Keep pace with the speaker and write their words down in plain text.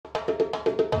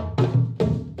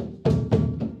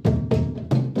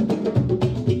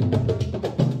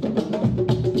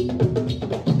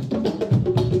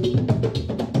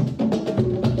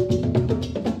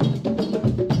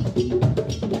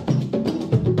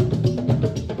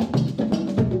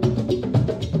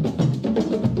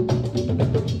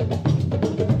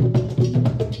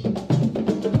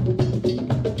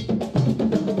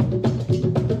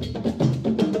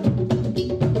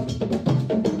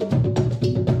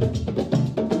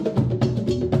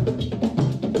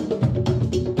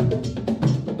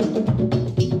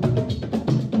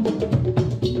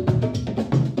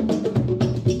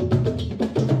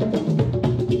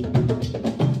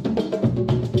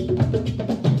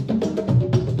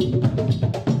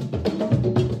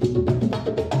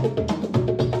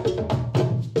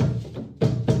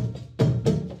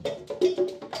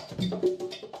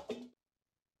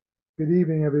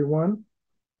evening, everyone.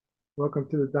 Welcome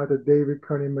to the Dr. David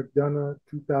Kearny McDonogh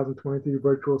 2023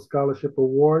 Virtual Scholarship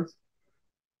Awards.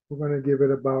 We're going to give it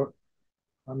about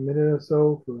a minute or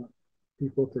so for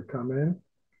people to come in,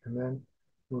 and then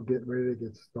we'll get ready to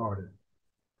get started.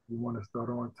 We want to start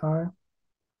on time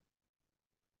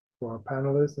for our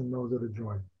panelists and those that are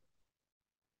joining.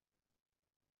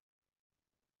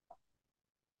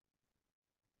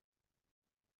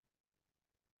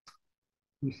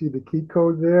 You see the key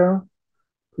code there.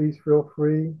 Please feel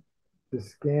free to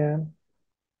scan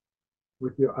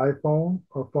with your iPhone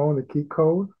or phone the key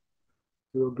code.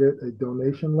 You'll get a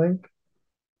donation link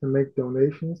to make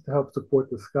donations to help support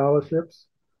the scholarships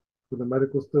for the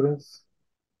medical students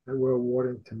that we're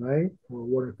awarding tonight. We're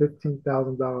awarding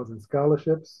 $15,000 in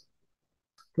scholarships.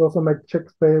 You also make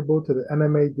checks payable to the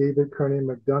NMA David Kearny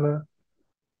McDonogh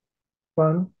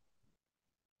Fund.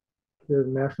 Here's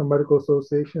the National Medical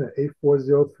Association at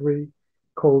 8403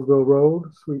 Colesville Road,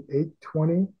 Suite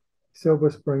 820, Silver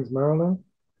Springs, Maryland,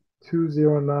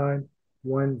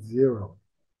 20910.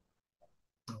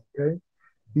 Okay.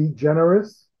 Be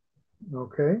generous.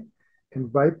 Okay.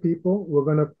 Invite people. We're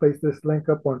going to place this link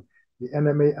up on the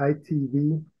NMA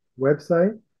ITV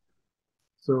website.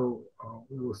 So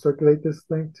we will circulate this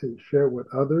link to share it with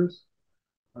others,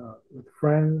 with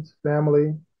friends,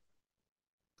 family,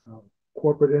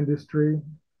 corporate industry,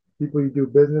 people you do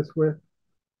business with,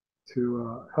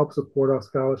 to help support our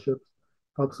scholarships,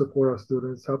 help support our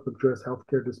students, help address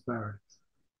healthcare disparities.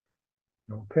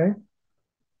 Okay.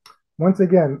 Once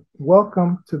again,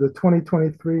 welcome to the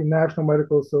 2023 National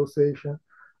Medical Association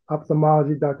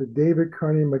Ophthalmology Dr. David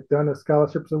Kearny McDonogh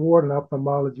Scholarships Award in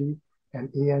Ophthalmology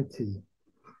and ENT.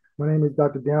 My name is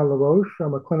Dr. Dan LaRoche.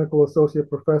 I'm a clinical associate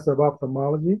professor of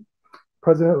ophthalmology,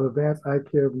 president of Advanced Eye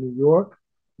Care of New York,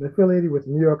 and affiliated with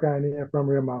New York Eye and Ear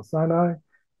Infirmary of Mount Sinai,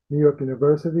 New York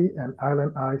University, and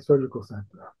Island Eye Surgical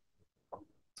Center.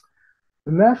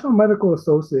 The National Medical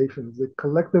Association is the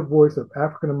collective voice of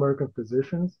African American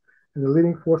physicians and the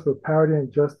leading force for parity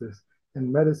and justice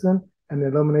in medicine and the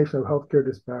elimination of healthcare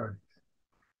disparities.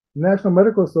 The National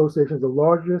Medical Association is the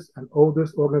largest and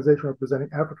oldest organization representing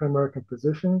African American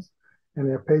physicians and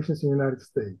their patients in the United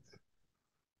States.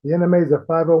 The NMA is a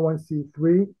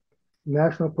 501c3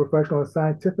 national professional and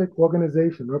scientific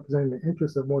organization representing the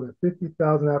interests of more than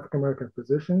 50,000 African American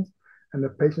physicians and the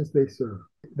patients they serve.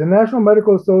 The National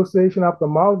Medical Association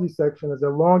Ophthalmology section has a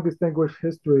long distinguished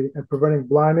history in preventing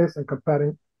blindness and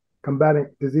combating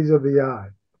disease of the eye.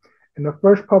 In the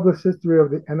first published history of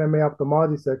the NMA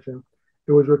Ophthalmology section,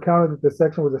 it was recounted that the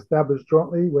section was established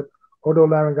jointly with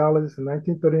otolaryngologists in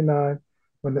 1939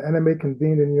 when the NMA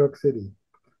convened in New York City.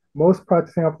 Most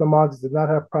practicing ophthalmologists did not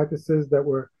have practices that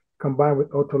were combined with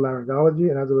otolaryngology,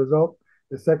 and as a result,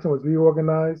 the section was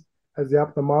reorganized as the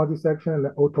ophthalmology section and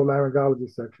the otolaryngology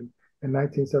section in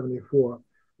 1974,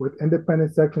 with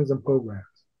independent sections and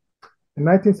programs. In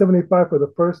 1975, for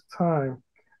the first time,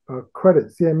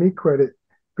 CME credit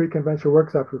pre-convention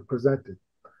workshops were presented.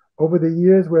 Over the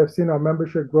years, we have seen our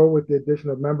membership grow with the addition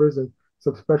of members in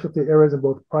subspecialty areas in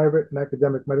both private and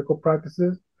academic medical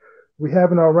practices. We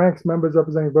have in our ranks members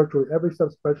representing virtually every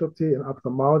subspecialty in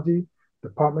ophthalmology,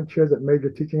 department chairs at major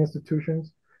teaching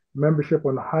institutions, membership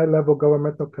on high-level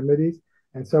governmental committees,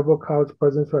 and several college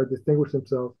presidents who have distinguished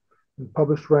themselves in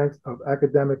published ranks of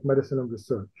academic medicine and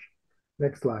research.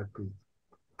 Next slide, please.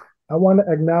 I want to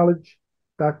acknowledge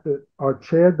our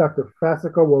chair, Dr.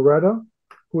 Fasika Wareta,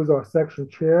 who is our section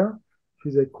chair.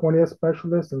 She's a cornea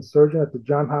specialist and surgeon at the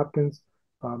Johns Hopkins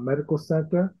Medical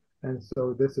Center. And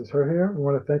so this is her here. We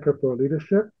want to thank her for her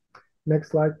leadership.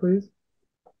 Next slide, please.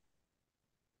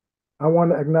 I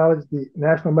want to acknowledge the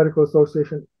National Medical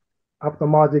Association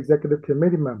Ophthalmology Executive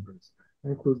Committee members. It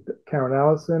includes Karen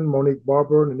Allison, Monique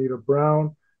Barber, Anita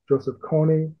Brown, Joseph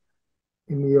Coney,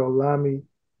 Iniolami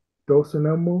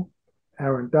Dosunemu,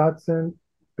 Aaron Dotson,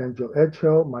 Benjil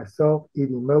Edgehill, myself,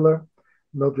 Edie Miller,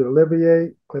 Mildred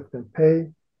Olivier, Clifton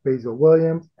Pay, Basil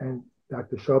Williams, and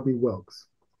Dr. Shelby Wilkes.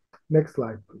 Next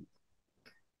slide, please.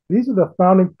 These are the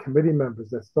founding committee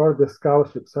members that started this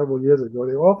scholarship several years ago.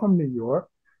 They're all from New York.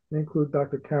 They include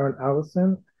Dr. Karen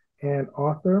Allison, Ann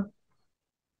Arthur,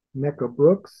 Neka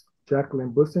Brooks,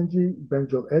 Jacqueline Busenji,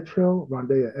 Benjil Edgehill,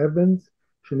 Rondea Evans,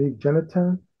 Shanique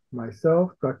Jeniton,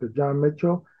 myself, Dr. John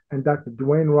Mitchell, and Dr.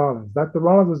 Dwayne Rollins. Dr.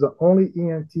 Rollins was the only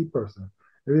ENT person.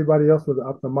 Everybody else was an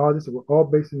ophthalmologist. We're all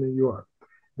based in New York.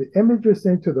 The image you're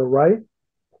seeing to the right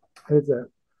is a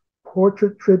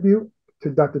portrait tribute to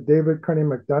Dr. David Kearny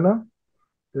McDonogh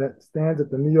that stands at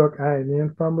the New York Eye and Ear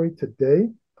Infirmary today.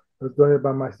 It was donated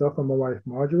by myself and my wife,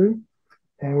 Marjorie.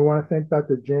 And we want to thank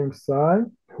Dr. James Sy,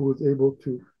 who was able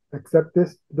to accept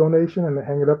this donation and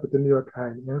hang it up at the New York Eye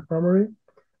and Ear Infirmary.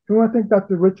 We want to thank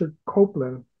Dr. Richard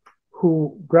Copeland,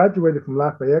 who graduated from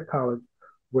Lafayette College,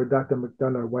 where Dr.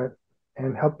 McDonogh went,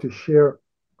 and helped to share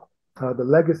the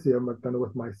legacy of McDonogh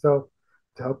with myself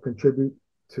to help contribute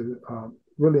to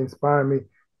really inspire me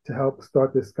to help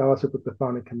start this scholarship with the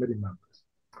founding committee members.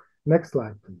 Next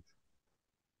slide, please.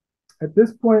 At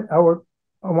this point, I want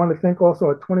to thank also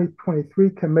our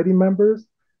 2023 committee members,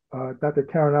 Dr.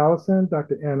 Karen Allison,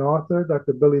 Dr. Ann Arthur,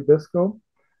 Dr. Billy Biscoe,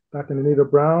 Dr. Anita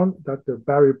Brown, Dr.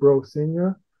 Barry Bro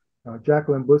Sr.,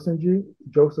 Jacqueline Busenji,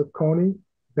 Joseph Coney,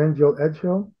 Benjil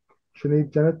Edgehill,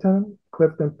 Shanique Jeniton,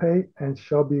 Clifton Pay, and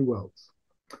Shelby Wells.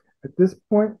 At this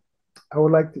point, I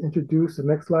would like to introduce the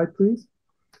next slide, please.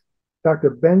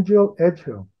 Dr. Benjil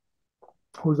Edgehill,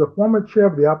 who's a former chair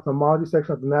of the ophthalmology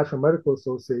section of the National Medical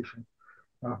Association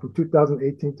from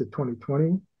 2018 to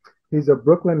 2020. He's a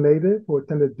Brooklyn native who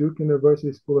attended Duke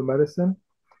University School of Medicine.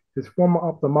 His former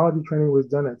ophthalmology training was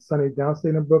done at SUNY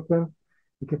Downstate in Brooklyn.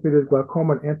 He completed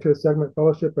glaucoma and anterior segment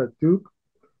fellowship at Duke.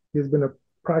 He's been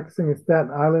practicing in Staten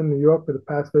Island, New York for the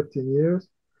past 15 years.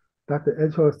 Dr.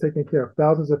 Edgehill has taken care of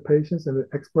thousands of patients and is an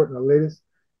expert in the latest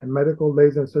in medical,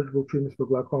 laser, and surgical treatments for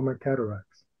glaucoma and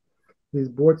cataracts. He's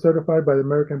board certified by the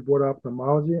American Board of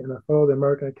Ophthalmology and a fellow of the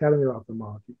American Academy of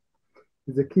Ophthalmology.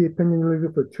 He's a key opinion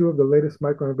leader for two of the latest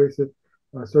microinvasive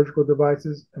surgical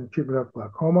devices and treatment of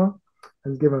glaucoma,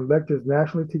 and has given lectures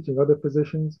nationally teaching other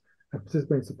physicians and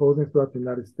participating in symposiums throughout the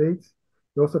United States.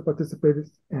 He also participated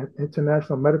in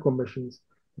international medical missions,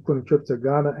 including trips to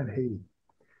Ghana and Haiti.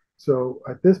 So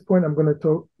at this point, I'm going to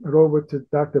turn it over to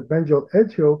Dr. Benjil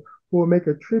Edgehill, who will make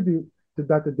a tribute to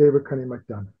Dr. David Kearny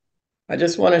McDonogh. I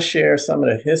just want to share some of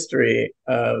the history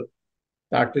of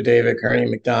Dr. David Kearny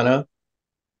McDonogh.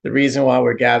 The reason why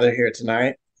we're gathered here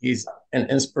tonight, he's an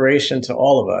inspiration to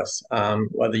all of us,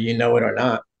 whether you know it or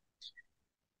not.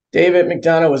 David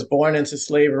McDonogh was born into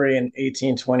slavery in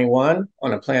 1821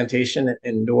 on a plantation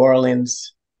in New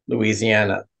Orleans,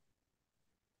 Louisiana.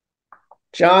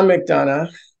 John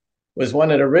McDonogh was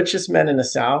one of the richest men in the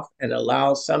South and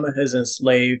allowed some of his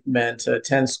enslaved men to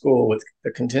attend school with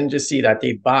the contingency that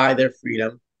they buy their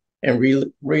freedom and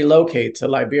relocate to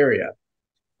Liberia.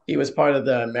 He was part of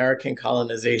the American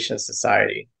Colonization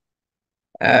Society.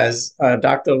 As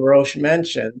Dr. Roche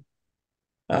mentioned,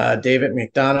 David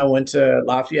McDonogh went to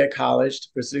Lafayette College to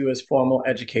pursue his formal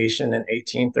education in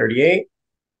 1838.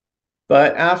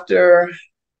 But after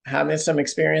having some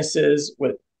experiences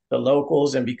with the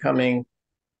locals and becoming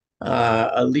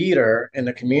a leader in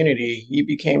the community, he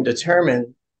became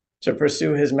determined to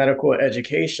pursue his medical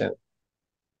education.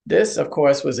 This, of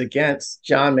course, was against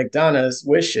John McDonogh's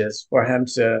wishes for him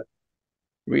to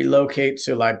relocate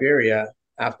to Liberia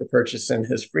after purchasing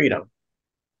his freedom.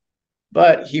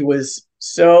 But he was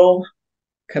so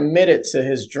committed to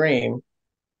his dream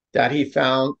that he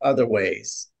found other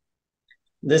ways.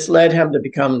 This led him to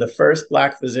become the first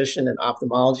Black physician in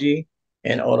ophthalmology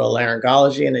and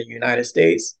otolaryngology in the United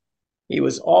States. He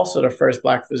was also the first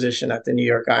Black physician at the New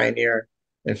York Eye and Ear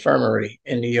Infirmary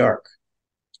in New York.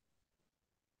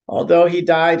 Although he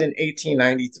died in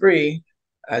 1893,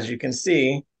 as you can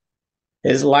see,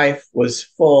 his life was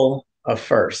full of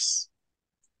firsts.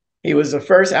 He was the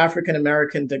first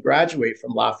African-American to graduate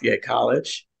from Lafayette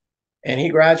College, and he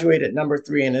graduated number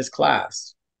 3 in his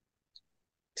class.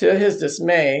 To his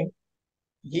dismay,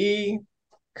 he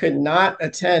could not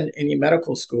attend any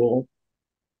medical school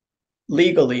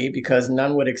legally because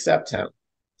none would accept him.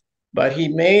 But he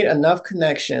made enough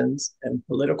connections and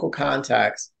political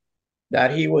contacts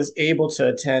that he was able to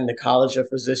attend the College of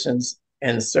Physicians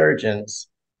and Surgeons,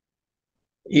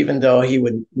 even though he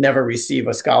would never receive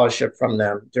a scholarship from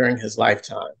them during his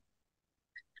lifetime.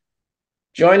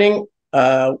 Joining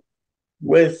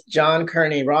with John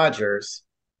Kearny Rogers,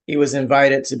 he was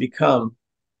invited to become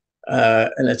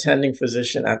an attending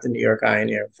physician at the New York Eye and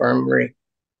Ear Infirmary.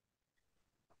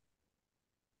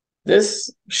 This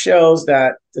shows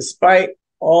that despite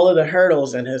all of the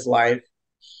hurdles in his life,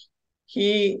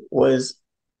 he was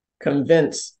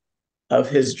convinced of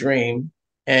his dream,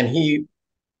 and he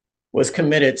was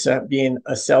committed to being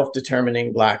a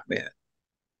self-determining Black man.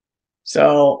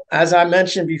 So, as I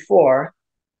mentioned before,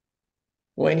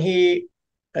 when he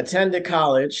attended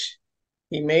college,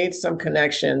 he made some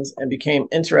connections and became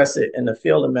interested in the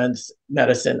field of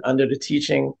medicine under the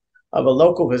teaching of a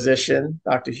local physician,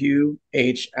 Dr. Hugh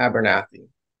H. Abernathy.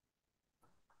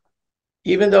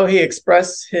 Even though he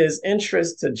expressed his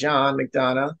interest to John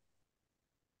McDonogh,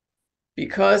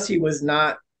 because he was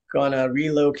not going to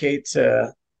relocate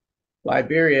to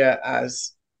Liberia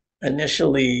as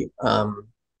initially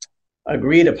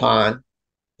agreed upon,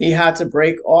 he had to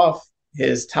break off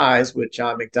his ties with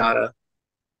John McDonogh.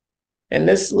 And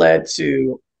this led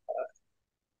to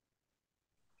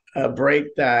a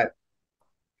break that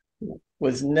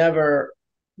was never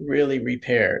really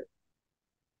repaired.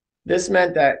 This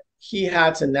meant that he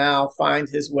had to now find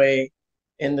his way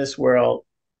in this world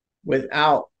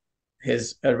without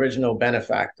his original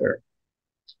benefactor,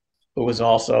 who was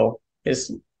also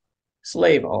his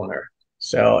slave owner.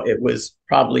 So it was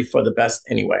probably for the best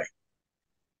anyway.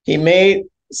 He made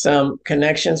some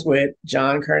connections with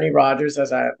John Kearny Rogers,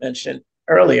 as I mentioned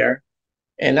earlier,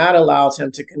 and that allowed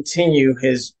him to continue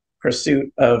his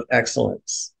pursuit of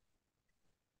excellence.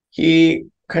 He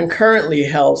concurrently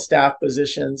held staff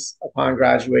positions upon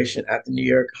graduation at the New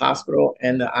York Hospital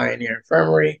and the Ioneer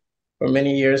Infirmary for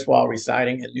many years while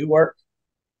residing in Newark.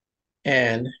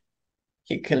 And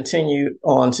he continued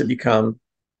on to become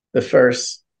the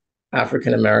first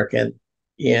African-American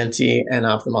ENT and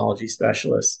ophthalmology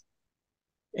specialist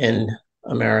in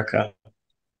America.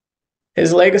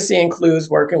 His legacy includes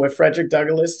working with Frederick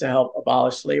Douglass to help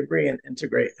abolish slavery and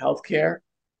integrate healthcare.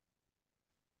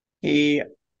 He,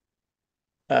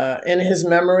 in his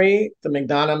memory, the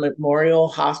McDonogh Memorial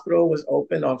Hospital was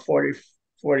opened on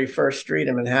 41st Street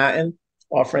in Manhattan,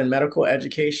 offering medical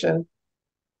education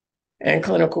and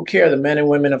clinical care to men and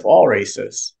women of all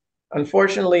races.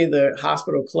 Unfortunately, the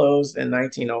hospital closed in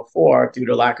 1904 due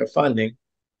to lack of funding,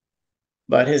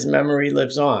 but his memory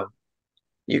lives on.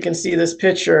 You can see this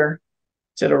picture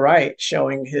to the right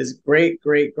showing his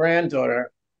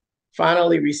great-great-granddaughter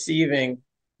finally receiving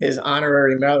his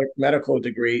honorary medical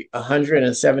degree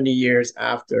 170 years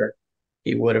after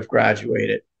he would have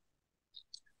graduated.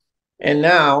 And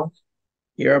now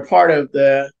you're a part of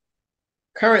the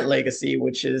current legacy,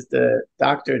 which is the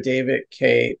Dr. David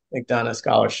K. McDonogh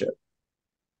Scholarship.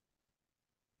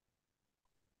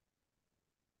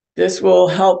 This will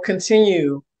help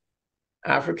continue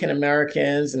African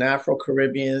Americans and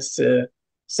Afro-Caribbeans to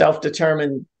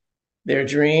self-determine their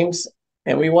dreams.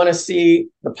 And we want to see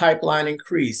the pipeline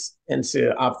increase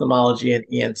into ophthalmology and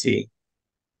ENT.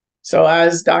 So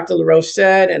as Dr. LaRoche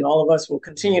said, and all of us will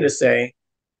continue to say,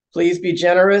 please be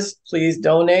generous, please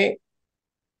donate.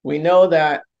 We know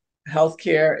that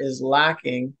healthcare is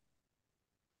lacking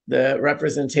the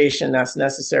representation that's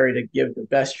necessary to give the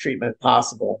best treatment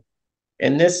possible.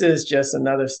 And this is just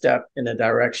another step in the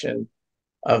direction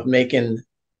of making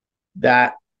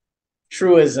that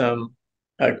truism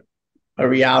a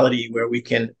reality where we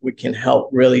can help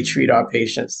really treat our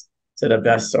patients to the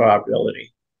best of our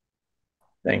ability.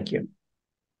 Thank you.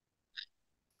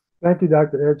 Thank you,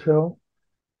 Dr. Edgehill.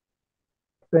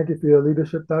 Thank you for your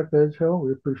leadership, Dr. Edgehill.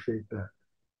 We appreciate that.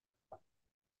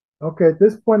 Okay, at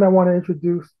this point, I want to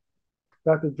introduce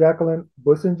Dr. Jacqueline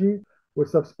Busenji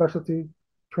with subspecialty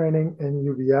training in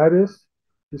uveitis.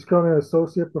 She's currently an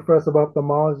associate professor of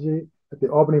ophthalmology at the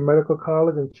Albany Medical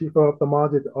College and chief of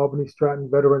ophthalmology at the Albany Stratton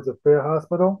Veterans Affairs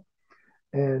Hospital.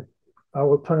 And I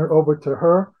will turn it over to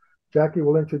her. Jackie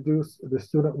will introduce the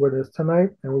student with us tonight,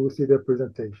 and we will see their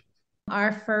presentation.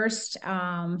 Our first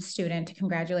student to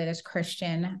congratulate is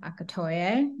Christian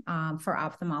Akatoye for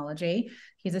ophthalmology.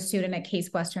 He's a student at Case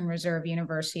Western Reserve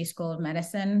University School of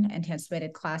Medicine,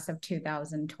 anticipated class of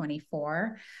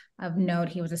 2024. Of note,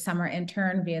 he was a summer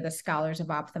intern via the Scholars of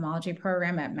Ophthalmology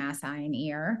program at Mass Eye and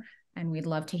Ear, and we'd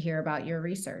love to hear about your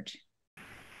research.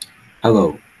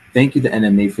 Hello. Thank you to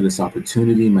NMA for this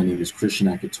opportunity. My name is Christian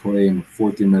Akatoye. I'm a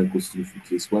fourth-year medical student from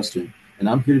Case Western, and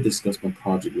I'm here to discuss my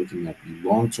project looking at the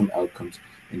long-term outcomes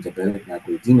in diabetic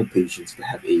macular edema patients that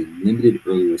have a limited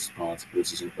early response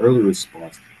versus an early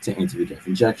response to anti-VEGF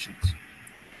injections.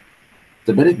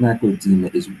 Diabetic macular edema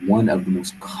is one of the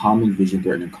most common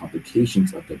vision-threatening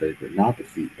complications of diabetic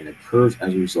retinopathy and occurs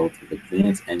as a result of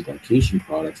advanced end glycation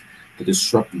products that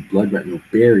disrupt the blood-retinal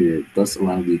barrier, thus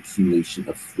allowing the accumulation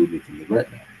of fluid within the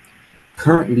retina.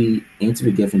 Currently,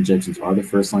 anti-VEGF injections are the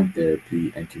first-line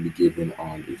therapy and can be given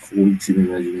on a 4-week treatment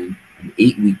regimen, an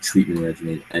 8-week treatment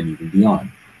regimen, and even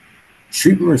beyond.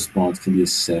 Treatment response can be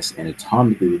assessed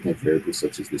anatomically looking at variables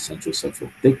such as the central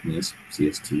subfield thickness,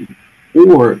 CST,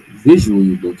 or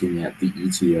visually looking at the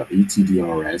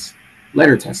ETDRS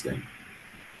letter testing.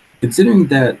 Considering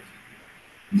that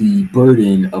the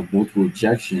burden of multiple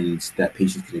injections that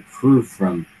patients can accrue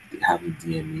from having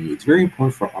DME, it's very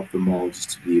important for ophthalmologists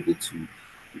to be able to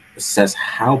assess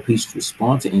how patients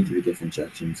respond to anti-VEGF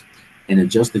injections and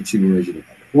adjust the treatment regimen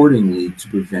accordingly to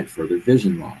prevent further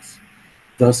vision loss.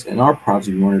 Thus, in our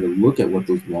project, we wanted to look at what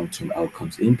those long-term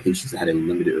outcomes in patients that had a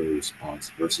limited early response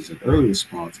versus an early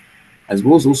response, as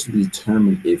well as also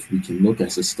determine if we can look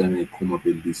at systemic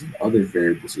comorbidities and other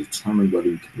variables to determine whether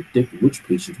we can predict which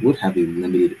patients would have a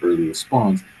limited early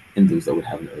response and those that would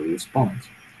have an early response.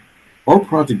 Our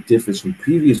project differs from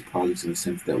previous projects in the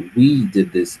sense that we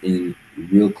did this in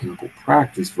real clinical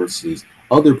practice versus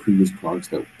other previous projects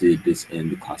that did this in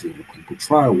the context of a clinical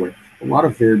trial, where a lot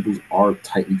of variables are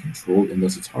tightly controlled, and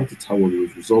thus it's hard to tell whether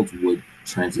those results would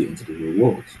translate into the real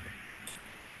world.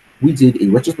 We did a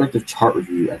retrospective chart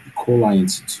review at the Coli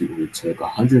Institute, where we took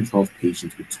 112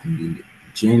 patients between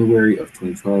January of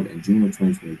 2012 and June of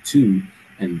 2022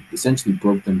 and essentially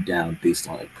broke them down based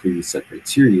on a previous set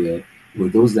criteria, where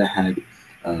those that had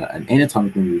an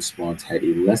anatomic limited response had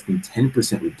a less than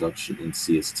 10% reduction in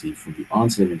CST from the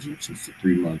onset of injections to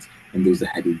 3 months, and those that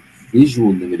had a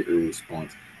visual limited early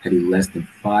response had a less than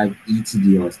 5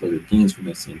 ETDRS letter gains from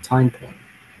that same time point.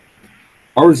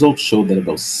 Our results showed that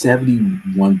about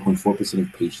 71.4%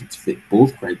 of patients fit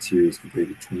both criteria compared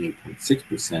to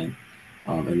 28.6%.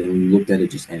 And then when you looked at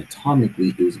it just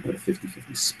anatomically, it was about a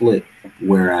 50-50 split,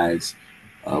 whereas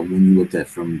when you looked at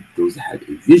from those that had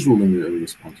a visual limited early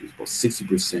response, it was about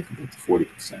 60% compared to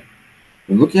 40%.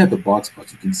 When looking at the box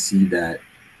plots, you can see that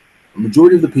a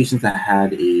majority of the patients that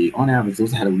had on average,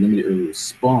 those that had a limited early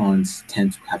response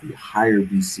tend to have a higher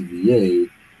BCVA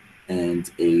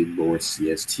and a lower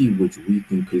CST, which we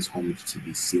think pays homage to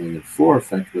the ceiling and floor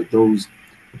effect, where the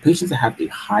patients that have a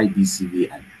high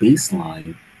BCVA at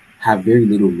baseline have very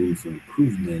little room for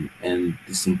improvement, and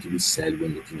the same can be said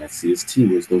when looking at CST,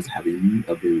 whereas those that have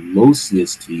a very low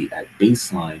CST at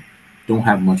baseline don't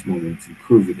have much more room to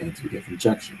improve with anti-VEGF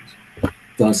injections.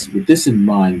 Thus, with this in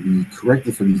mind, we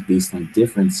corrected for these baseline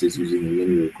differences using a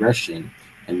linear regression,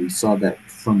 and we saw that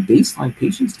from baseline,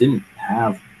 patients didn't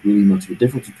have really much of a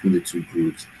difference between the two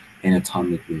groups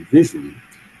anatomically and visually.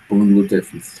 But when we looked at it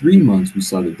from 3 months, we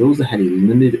saw that those that had a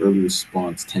limited early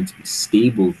response tend to be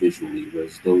stable visually,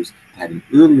 whereas those that had an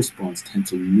early response tend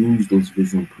to lose those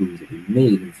visual improvements that they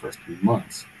made in the first 3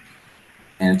 months.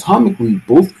 Anatomically,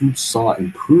 both groups saw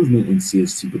improvement in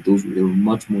CST, but they were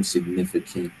much more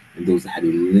significant in those that had a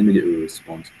limited early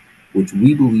response, which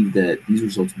we believe that these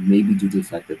results may be due to the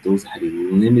fact that those that had a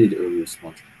limited early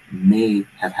response may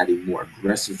have had a more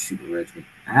aggressive treatment regimen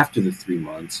after the 3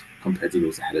 months compared to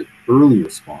those that had an early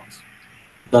response,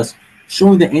 thus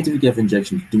showing that anti-VEGF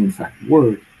injections do in fact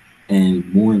work and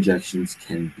more injections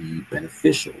can be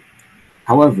beneficial.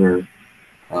 However,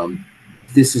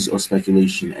 this is our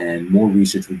speculation, and more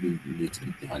research would need to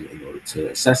be done in order to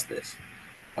assess this.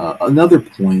 Another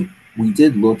point, we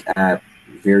did look at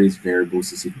various variables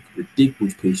to see if we could predict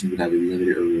which patients would have a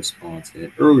limited early response and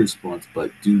an early response, but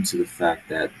due to the fact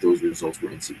that those results were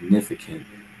insignificant,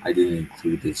 I didn't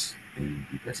include this in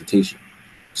the presentation.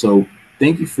 So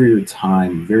thank you for your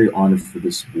time. I'm very honored for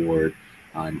this award.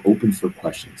 I'm open for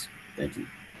questions. Thank you.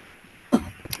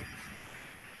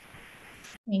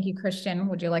 Thank you, Christian.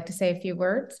 Would you like to say a few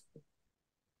words?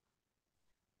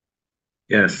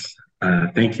 Yes.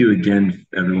 Thank you again,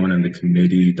 everyone on the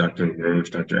committee, Dr. Roach,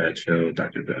 Dr. Etcho,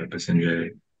 Dr. Basinjay,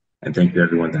 and thank you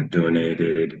everyone that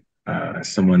donated.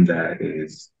 As someone that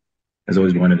has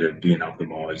always wanted to be an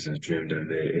ophthalmologist and dreamed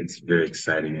of it, it's very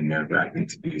exciting and nerve-wracking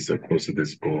to be so close to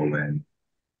this goal, and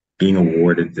being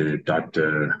awarded the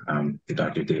Dr.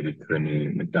 David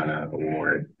Kearny McDonogh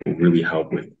Award will really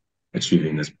help with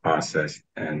achieving this process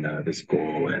and this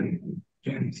goal, and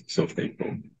again, so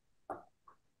thankful.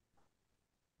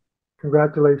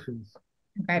 Congratulations.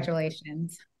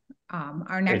 Congratulations.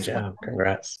 Good job.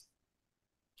 Congrats.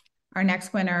 Our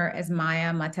next winner is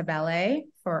Maya Matabele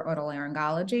for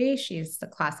otolaryngology. She's the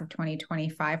class of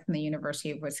 2025 from the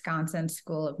University of Wisconsin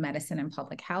School of Medicine and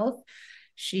Public Health.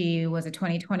 She was a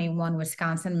 2021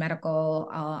 Wisconsin Medical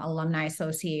Alumni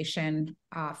Association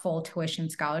full tuition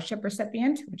scholarship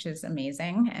recipient, which is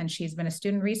amazing. And she's been a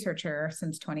student researcher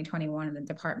since 2021 in the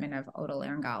Department of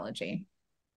Otolaryngology.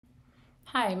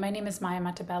 Hi, my name is Maya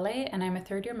Matabele, and I'm a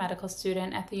third-year medical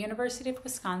student at the University of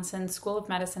Wisconsin School of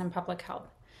Medicine and Public Health.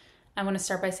 I want to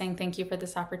start by saying thank you for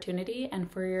this opportunity and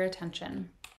for your attention.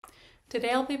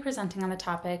 Today I'll be presenting on the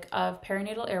topic of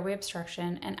perinatal airway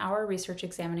obstruction and our research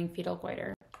examining fetal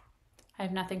goiter. I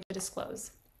have nothing to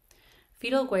disclose.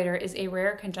 Fetal goiter is a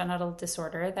rare congenital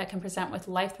disorder that can present with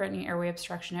life-threatening airway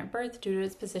obstruction at birth due to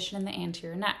its position in the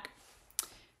anterior neck.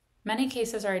 Many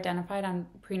cases are identified on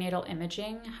prenatal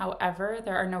imaging. However,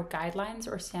 there are no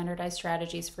guidelines or standardized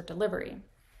strategies for delivery.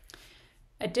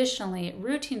 Additionally,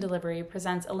 routine delivery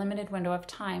presents a limited window of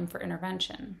time for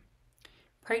intervention.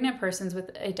 Pregnant persons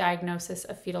with a diagnosis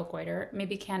of fetal goiter may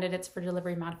be candidates for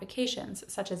delivery modifications,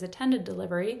 such as attended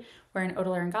delivery, where an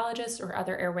otolaryngologist or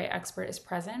other airway expert is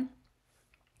present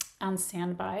on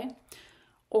standby,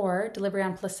 or delivery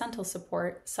on placental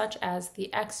support, such as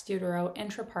the ex utero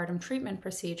intrapartum treatment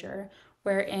procedure,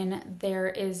 wherein there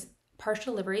is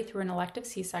partial delivery through an elective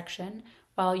C-section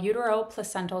while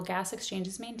utero-placental gas exchange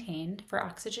is maintained for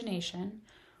oxygenation,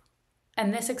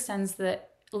 and this extends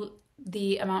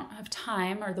the amount of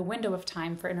time or the window of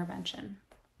time for intervention.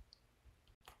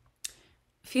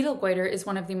 Fetal goiter is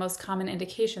one of the most common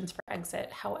indications for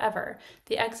exit. However,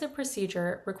 the exit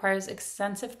procedure requires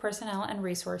extensive personnel and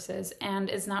resources and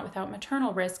is not without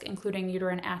maternal risk, including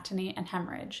uterine atony and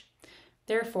hemorrhage.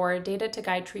 Therefore, data to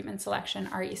guide treatment selection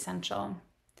are essential.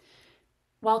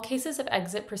 While cases of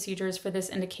exit procedures for this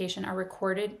indication are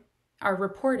reported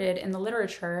in the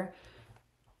literature,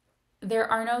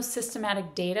 there are no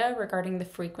systematic data regarding the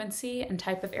frequency and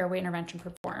type of airway intervention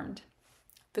performed.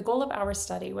 The goal of our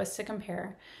study was to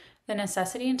compare the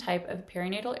necessity and type of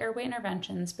perinatal airway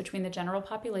interventions between the general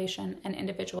population and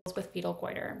individuals with fetal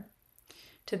goiter.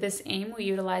 To this aim, we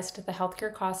utilized the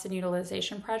Healthcare Cost and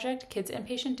Utilization Project Kids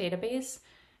Inpatient Database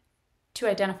to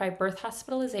identify birth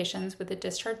hospitalizations with a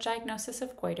discharge diagnosis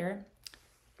of goiter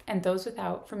and those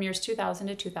without from years 2000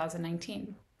 to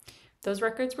 2019. Those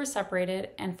records were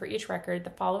separated, and for each record, the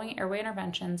following airway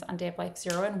interventions on day of life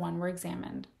 0 and 1 were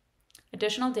examined.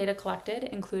 Additional data collected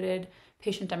included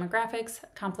patient demographics,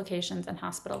 complications, and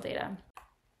hospital data.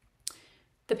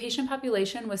 The patient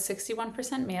population was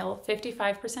 61% male,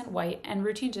 55% white, and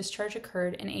routine discharge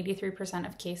occurred in 83%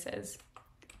 of cases.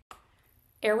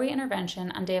 Airway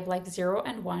intervention on day of life 0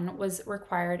 and 1 was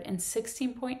required in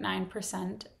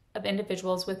 16.9% of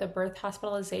individuals with a birth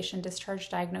hospitalization discharge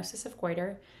diagnosis of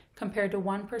goiter, compared to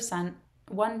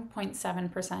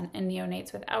 1.7% in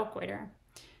neonates without goiter.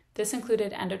 This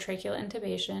included endotracheal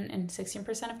intubation in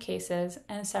 16% of cases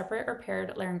and separate or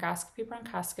paired laryngoscopy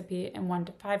bronchoscopy in 1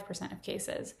 to 5% of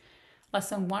cases. Less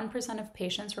than 1% of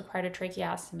patients required a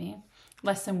tracheostomy,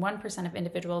 less than 1% of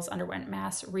individuals underwent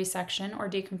mass resection or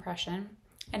decompression,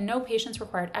 and no patients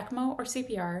required ECMO or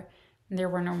CPR, and there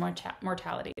were no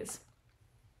mortalities.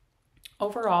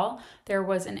 Overall, there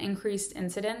was an increased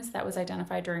incidence that was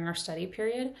identified during our study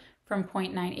period from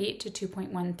 0.98 to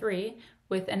 2.13,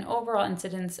 with an overall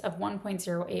incidence of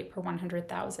 1.08 per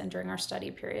 100,000 during our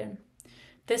study period.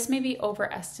 This may be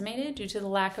overestimated due to the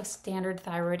lack of standard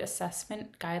thyroid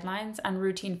assessment guidelines on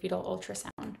routine fetal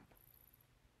ultrasound.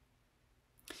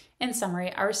 In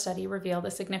summary, our study revealed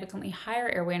a significantly higher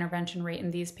airway intervention rate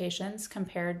in these patients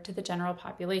compared to the general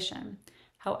population.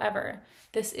 However,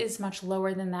 this is much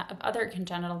lower than that of other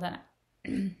congenital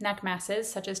neck masses,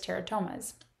 such as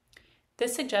teratomas.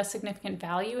 This suggests significant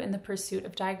value in the pursuit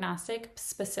of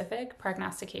diagnostic-specific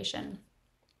prognostication.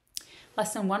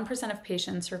 Less than 1% of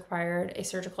patients required a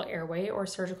surgical airway or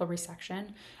surgical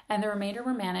resection, and the remainder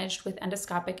were managed with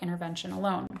endoscopic intervention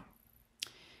alone.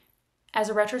 As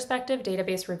a retrospective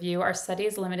database review, our study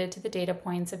is limited to the data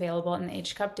points available in the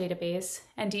HCUP database,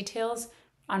 and details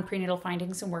on prenatal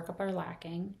findings and workup are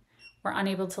lacking. We're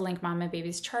unable to link mom and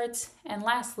baby's charts, and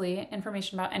lastly,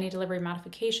 information about any delivery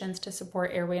modifications to support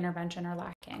airway intervention are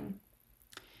lacking.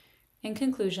 In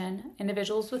conclusion,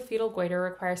 individuals with fetal goiter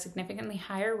require significantly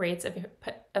higher rates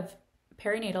of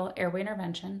perinatal airway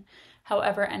intervention.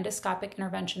 However, endoscopic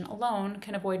intervention alone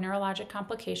can avoid neurologic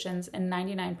complications in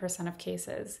 99% of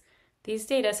cases. These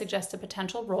data suggest a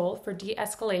potential role for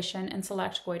de-escalation in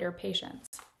select goiter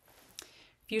patients.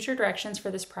 Future directions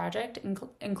for this project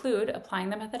include applying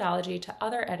the methodology to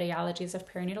other etiologies of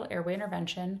perinatal airway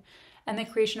intervention and the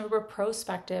creation of a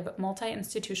prospective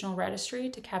multi-institutional registry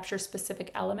to capture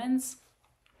specific elements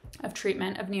of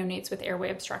treatment of neonates with airway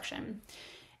obstruction.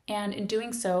 And in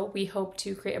doing so, we hope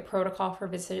to create a protocol for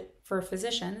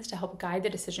physicians to help guide the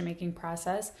decision-making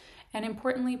process and,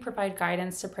 importantly, provide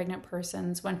guidance to pregnant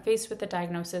persons when faced with the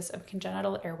diagnosis of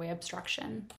congenital airway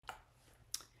obstruction.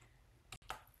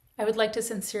 I would like to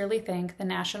sincerely thank the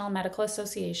National Medical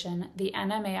Association, the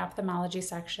NMA Ophthalmology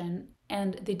Section,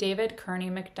 and the David Kearny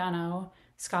McDonogh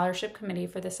Scholarship Committee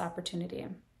for this opportunity.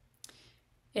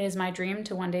 It is my dream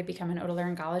to one day become an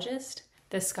otolaryngologist.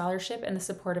 This scholarship and the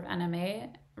support of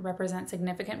NMA represent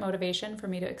significant motivation for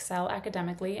me to excel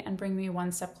academically and bring me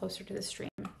one step closer to this dream.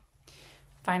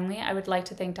 Finally, I would like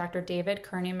to thank Dr. David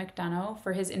Kearny McDonogh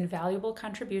for his invaluable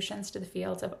contributions to the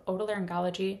fields of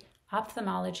otolaryngology,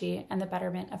 ophthalmology, and the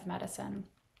betterment of medicine.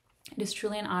 It is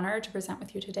truly an honor to present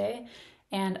with you today,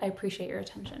 and I appreciate your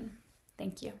attention.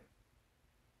 Thank you.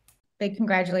 Big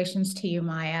congratulations to you,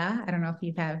 Maya. I don't know if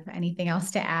you have anything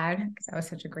else to add, because that was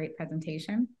such a great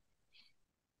presentation.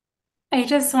 I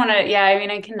just want to,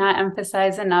 I cannot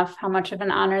emphasize enough how much of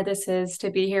an honor this is to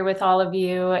be here with all of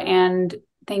you, and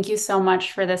thank you so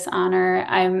much for this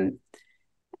honor.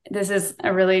 This is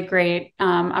a really great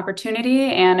opportunity,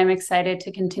 and I'm excited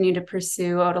to continue to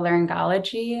pursue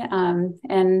otolaryngology.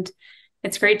 And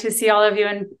it's great to see all of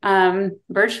you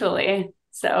virtually.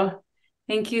 So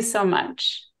thank you so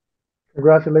much.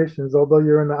 Congratulations. Although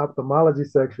you're in the ophthalmology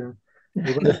section,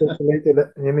 we're going to take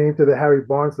your name to the Harry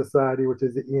Barnes Society, which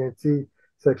is the ENT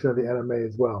section of the NMA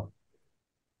as well.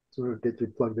 So we'll get you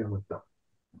plugged in with them.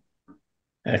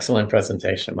 Excellent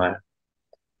presentation, Maya.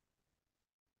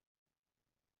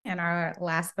 And our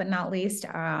last but not least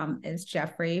is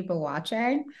Jeffrey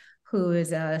Bawache, who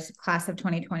is a class of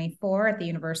 2024 at the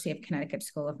University of Connecticut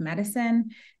School of Medicine.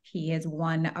 He has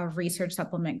won a research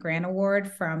supplement grant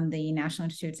award from the National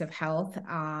Institutes of Health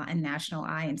and National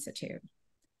Eye Institute.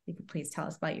 You could please tell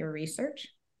us about your research.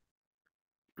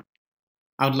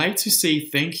 I would like to say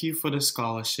thank you for the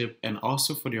scholarship and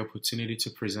also for the opportunity to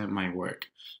present my work.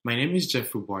 My name is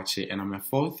Jeffrey Boache and I'm a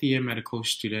fourth-year medical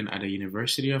student at the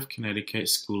University of Connecticut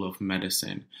School of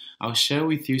Medicine. I'll share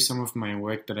with you some of my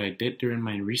work that I did during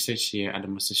my research year at the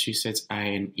Massachusetts Eye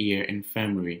and Ear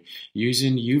Infirmary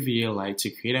using UVA light to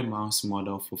create a mouse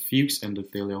model for Fuchs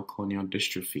endothelial corneal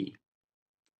dystrophy.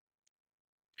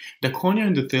 The corneal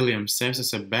endothelium serves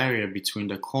as a barrier between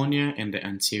the cornea and the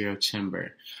anterior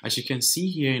chamber. As you can see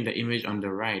here in the image on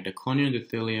the right, the corneal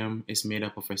endothelium is made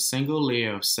up of a single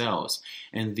layer of cells,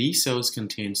 and these cells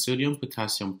contain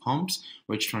sodium-potassium pumps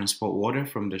which transport water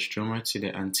from the stroma to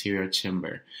the anterior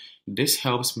chamber. This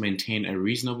helps maintain a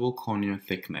reasonable corneal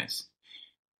thickness.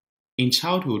 In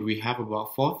childhood, we have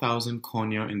about 4,000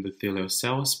 corneal endothelial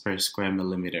cells per square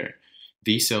millimeter.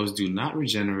 These cells do not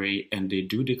regenerate and they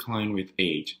do decline with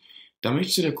age.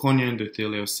 Damage to the corneal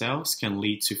endothelial cells can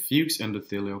lead to Fuchs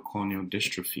endothelial corneal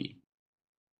dystrophy.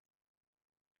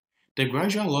 The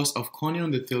gradual loss of corneal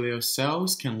endothelial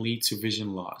cells can lead to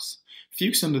vision loss.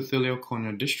 Fuchs endothelial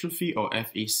corneal dystrophy, or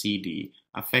FECD,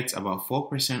 affects about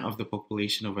 4% of the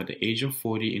population over the age of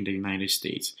 40 in the United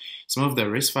States. Some of the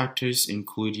risk factors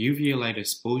include UVA light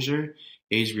exposure,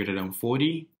 age greater than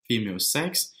 40, female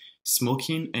sex,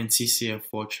 smoking, and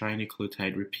TCF4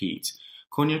 trinucleotide repeat.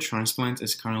 Corneal transplant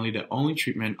is currently the only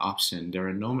treatment option. There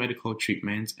are no medical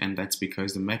treatments, and that's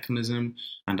because the mechanism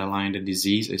underlying the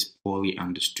disease is poorly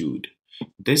understood.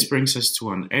 This brings us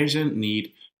to an urgent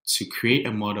need to create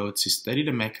a model to study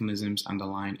the mechanisms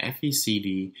underlying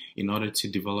FECD in order to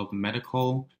develop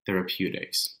medical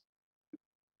therapeutics.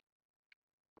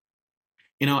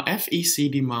 In our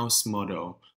FECD mouse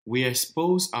model, we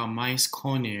expose our mice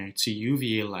cornea to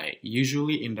UVA light,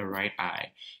 usually in the right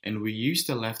eye, and we use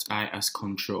the left eye as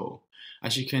control.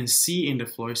 As you can see in the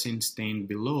fluorescent stain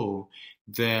below,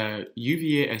 the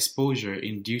UVA exposure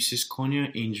induces corneal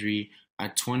injury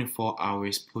at 24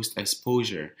 hours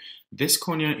post-exposure. This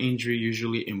corneal injury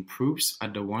usually improves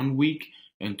at the 1 week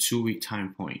and 2 week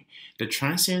time point. The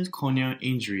transient corneal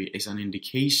injury is an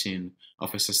indication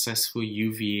of a successful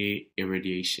UVA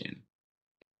irradiation.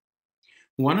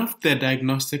 One of the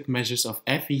diagnostic measures of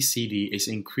FECD is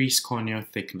increased corneal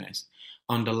thickness.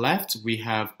 On the left, we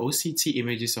have OCT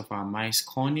images of our mice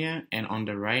cornea, and on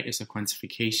the right is a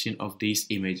quantification of these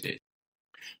images.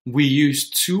 We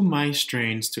used 2 mice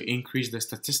strains to increase the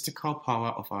statistical power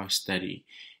of our study: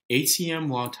 ATM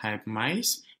wild-type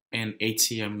mice and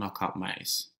ATM knockout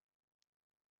mice.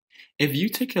 If you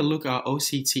take a look at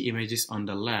OCT images on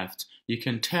the left, you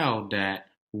can tell that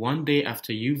 1 day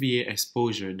after UVA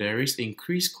exposure, there is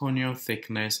increased corneal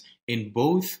thickness in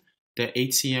both the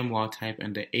ATM wild-type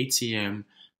and the ATM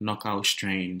knockout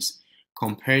strains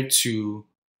compared to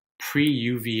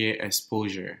pre-UVA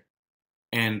exposure.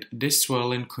 And this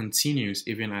swelling continues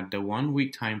even at the 1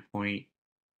 week time point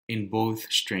in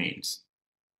both strains.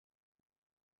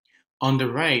 On the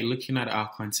right, looking at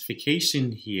our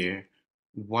quantification here,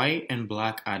 white and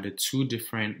black are the 2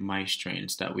 different mice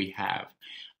strains that we have.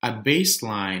 At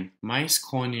baseline, mice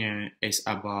cornea is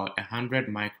about 100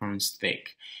 microns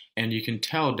thick, and you can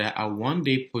tell that at 1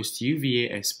 day post-UVA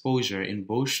exposure in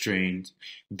both strains,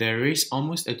 there is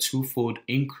almost a 2-fold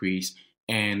increase,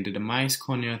 and the mice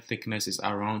corneal thickness is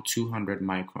around 200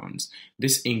 microns.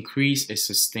 This increase is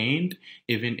sustained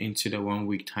even into the 1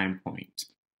 week time point.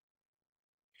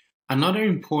 Another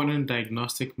important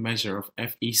diagnostic measure of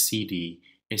FECD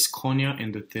is corneal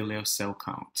endothelial cell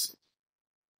count.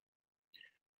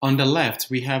 On the left,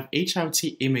 we have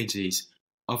HRT images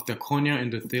of the corneal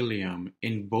endothelium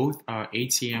in both our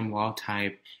ATM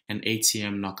wild-type and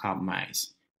ATM knockout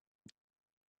mice.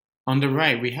 On the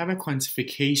right, we have a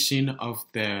quantification of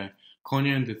the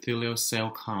corneal endothelial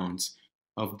cell count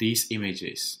of these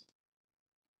images.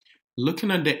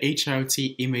 Looking at the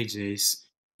HRT images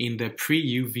in the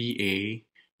pre-UVA,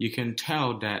 you can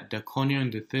tell that the corneal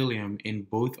endothelium in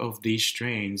both of these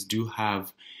strains do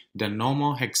have the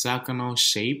normal hexagonal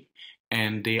shape,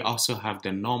 and they also have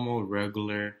the normal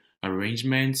regular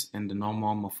arrangements, and the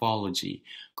normal morphology.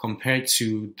 Compared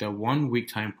to the 1 week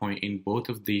time point in both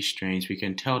of these strains, we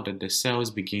can tell that the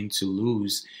cells begin to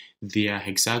lose their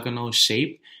hexagonal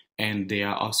shape and they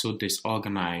are also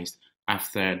disorganized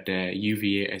after the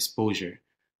UVA exposure.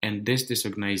 And this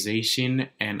disorganization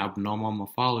and abnormal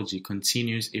morphology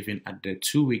continues even at the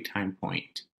 2 week time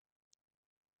point.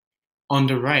 On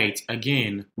the right,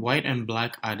 again, white and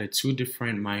black are the two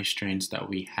different mice strains that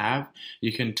we have.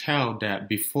 You can tell that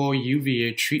before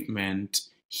UVA treatment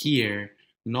here,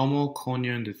 normal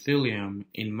corneal endothelium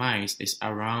in mice is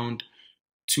around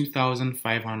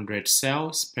 2,500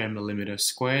 cells per millimeter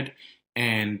squared,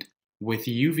 and with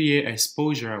UVA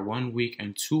exposure at 1 week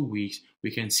and 2 weeks,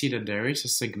 we can see that there is a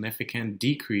significant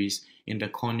decrease in the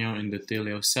corneal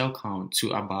endothelial cell count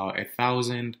to about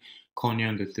 1,000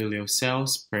 corneal endothelial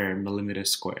cells per millimeter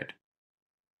squared.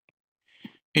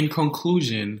 In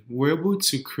conclusion, we're able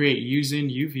to create, using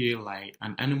UVA light,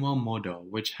 an animal model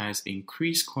which has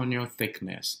increased corneal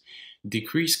thickness,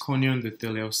 decreased corneal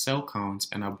endothelial cell counts,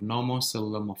 and abnormal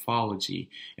cellular morphology,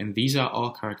 and these are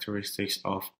all characteristics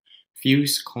of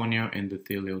fused corneal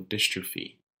endothelial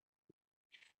dystrophy.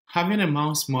 Having a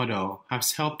mouse model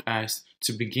has helped us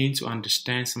to begin to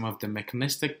understand some of the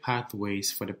mechanistic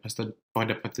pathways for the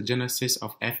pathogenesis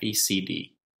of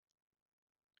FECD.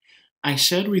 I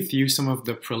shared with you some of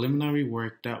the preliminary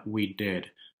work that we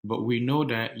did, but we know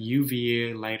that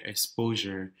UVA light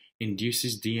exposure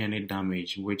induces DNA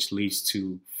damage, which leads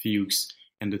to fused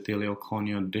endothelial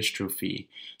corneal dystrophy.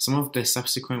 Some of the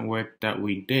subsequent work that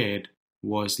we did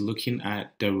was looking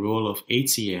at the role of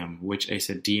ATM, which is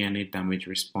a DNA damage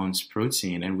response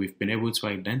protein, and we've been able to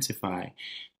identify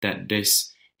that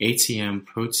this ATM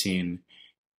protein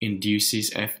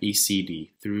induces FECD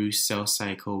through cell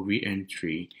cycle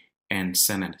reentry and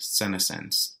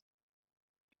senescence.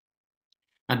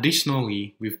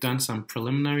 Additionally, we've done some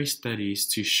preliminary studies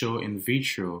to show in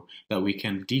vitro that we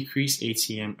can decrease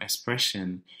ATM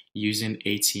expression using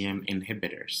ATM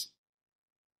inhibitors.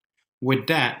 With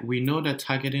that, we know that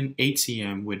targeting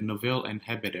ATM with novel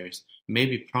inhibitors may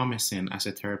be promising as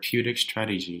a therapeutic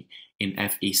strategy in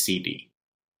FECD.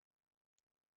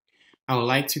 I would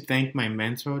like to thank my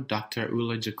mentor, Dr.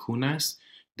 Ula Jakunas,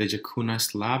 the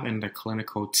Jakunas Lab, and the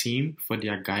clinical team for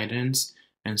their guidance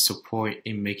and support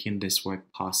in making this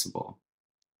work possible.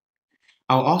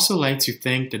 I would also like to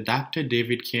thank the Dr.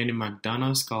 David Kearny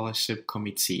McDonogh Scholarship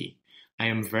Committee. I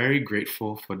am very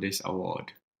grateful for this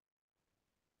award.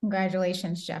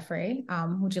 Congratulations, Jeffrey.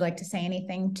 Would you like to say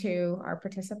anything to our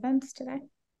participants today?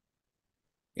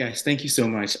 Yes, thank you so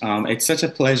much. It's such a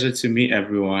pleasure to meet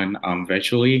everyone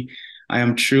virtually. I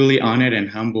am truly honored and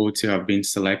humbled to have been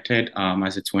selected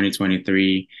as a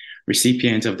 2023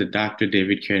 recipient of the Dr.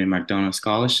 David Kearny McDonogh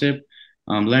Scholarship.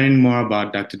 Learning more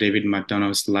about Dr. David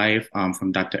McDonogh's life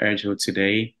from Dr. Edgehill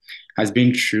today has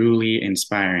been truly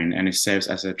inspiring, and it serves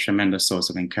as a tremendous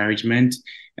source of encouragement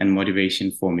and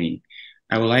motivation for me.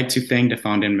 I would like to thank the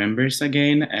founding members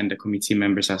again and the committee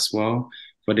members as well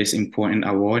for this important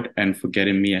award and for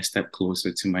getting me a step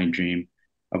closer to my dream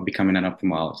of becoming an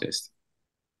ophthalmologist.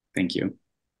 Thank you.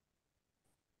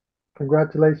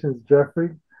 Congratulations, Jeffrey.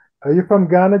 Are you from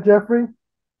Ghana, Jeffrey?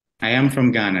 I am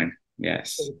from Ghana,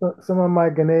 yes. Some of my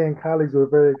Ghanaian colleagues were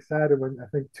very excited when I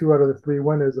think 2 out of the 3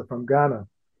 winners are from Ghana.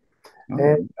 Oh.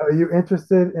 And are you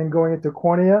interested in going into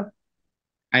cornea?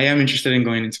 I am interested in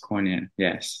going into cornea,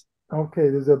 yes. Okay,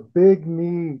 there's a big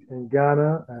need in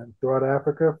Ghana and throughout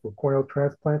Africa for corneal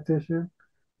transplant tissue,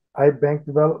 eye bank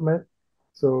development.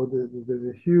 So there's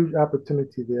a huge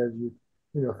opportunity there as you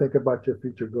think about your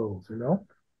future goals,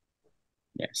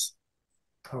 Yes.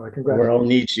 All right, congratulations. The world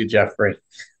needs you, Jeffrey.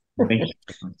 Thank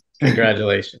you.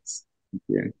 Congratulations. Thank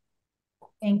you.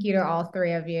 Thank you to all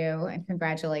 3 of you, and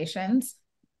congratulations.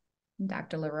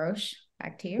 Dr. LaRoche,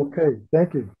 back to you. Okay,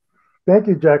 thank you. Thank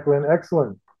you, Jacqueline.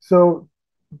 Excellent. So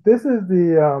this is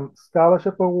the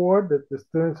scholarship award that the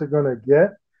students are going to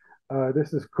get.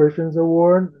 This is Christian's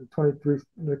award, 23.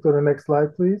 Let's go to the next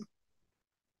slide, please.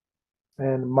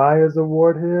 And Maya's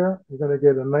award here. You're going to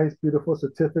get a nice, beautiful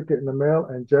certificate in the mail,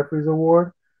 and Jeffrey's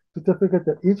award certificate.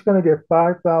 They're each going to get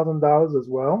 $5,000 as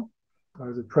well.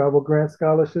 As a travel grant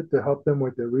scholarship to help them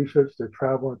with their research, their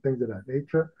travel, and things of that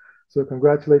nature. So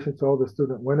congratulations to all the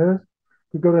student winners.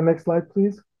 Can you go to the next slide,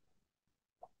 please?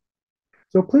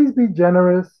 So please be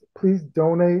generous. Please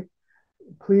donate.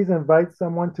 Please invite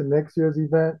someone to next year's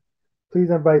event. Please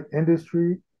invite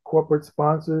industry, corporate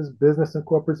sponsors, business and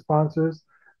corporate sponsors.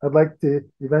 I'd like to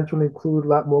eventually include a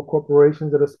lot more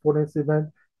corporations that are supporting this event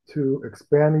to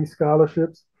expand these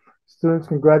scholarships. Students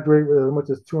can graduate with as much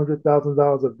as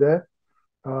 $200,000 of debt.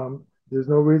 There's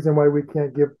no reason why we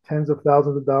can't give tens of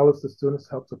thousands of dollars to students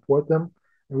to help support them.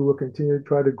 And we will continue to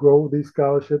try to grow these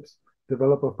scholarships,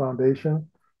 develop a foundation.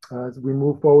 As we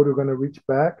move forward, we're going to reach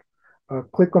back.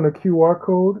 Click on the QR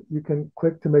code. You can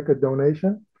click to make a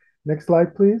donation. Next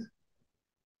slide, please.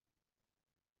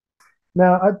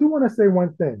 Now, I do want to say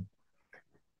one thing.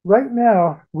 Right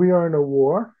now, we are in a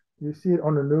war. You see it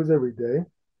on the news every day,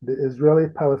 the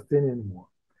Israeli-Palestinian war.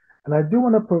 And I do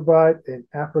want to provide an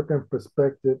African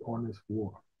perspective on this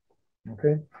war.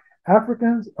 Okay?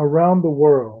 Africans around the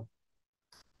world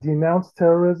denounce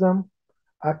terrorism,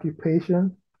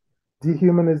 occupation,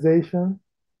 dehumanization,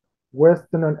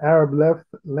 Western and Arab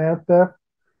land theft,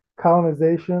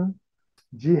 colonization,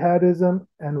 jihadism,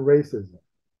 and racism.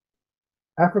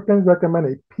 Africans recommend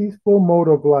a peaceful mode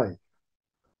of life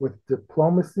with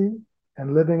diplomacy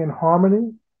and living in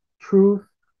harmony, truth,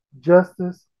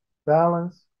 justice,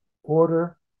 balance,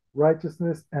 order,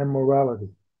 righteousness, and morality.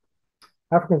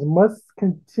 Africans must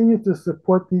continue to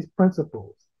support these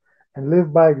principles and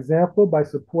live by example by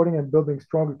supporting and building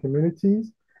stronger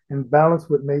communities in balance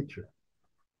with nature.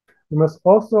 We must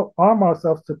also arm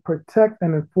ourselves to protect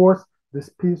and enforce this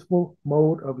peaceful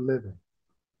mode of living.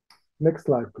 Next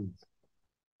slide, please.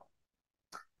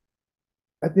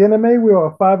 At the NMA, we are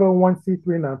a 501c3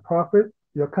 nonprofit.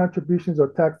 Your contributions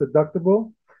are tax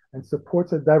deductible and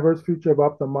supports a diverse future of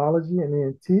ophthalmology and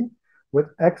ENT with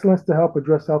excellence to help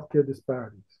address healthcare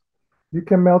disparities. You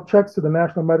can mail checks to the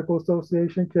National Medical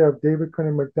Association, care of David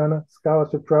Kearny McDonogh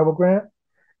Scholarship Travel Grant,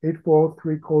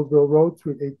 8403 Colesville Road,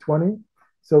 Suite 820,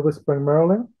 Silver Spring,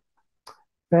 Maryland.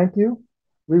 Thank you.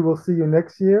 We will see you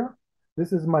next year.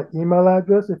 This is my email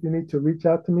address if you need to reach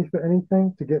out to me for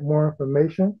anything to get more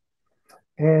information.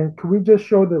 And can we just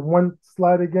show the one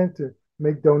slide again to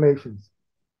make donations?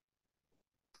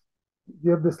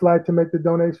 You have the slide to make the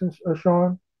donations,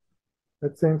 Sean?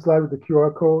 That same slide with the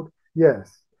QR code?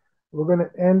 Yes. We're going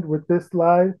to end with this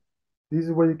slide. These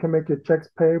are where you can make your checks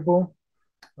payable.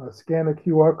 Scan the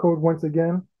QR code once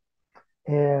again.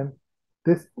 And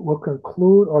this will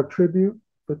conclude our tribute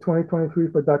for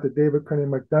 2023 for Dr. David Kearny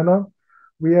McDonogh.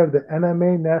 We have the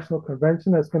NMA National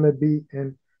Convention that's going to be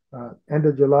in end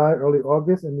of July, early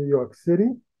August in New York City.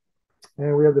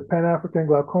 And we have the Pan-African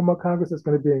Glaucoma Congress that's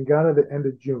going to be in Ghana the end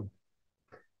of June.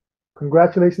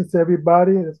 Congratulations to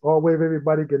everybody. Let's all wave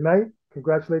everybody good night.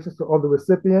 Congratulations to all the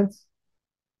recipients.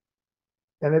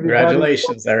 And everybody.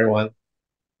 Congratulations, everyone.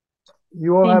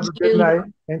 You all have a good night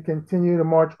and continue to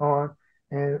march on.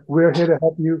 And we're here to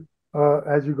help you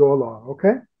as you go along,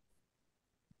 okay?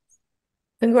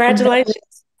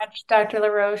 Congratulations, Dr.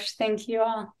 LaRoche. Thank you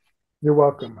all. You're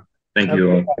welcome. Thank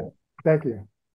you all. Thank you.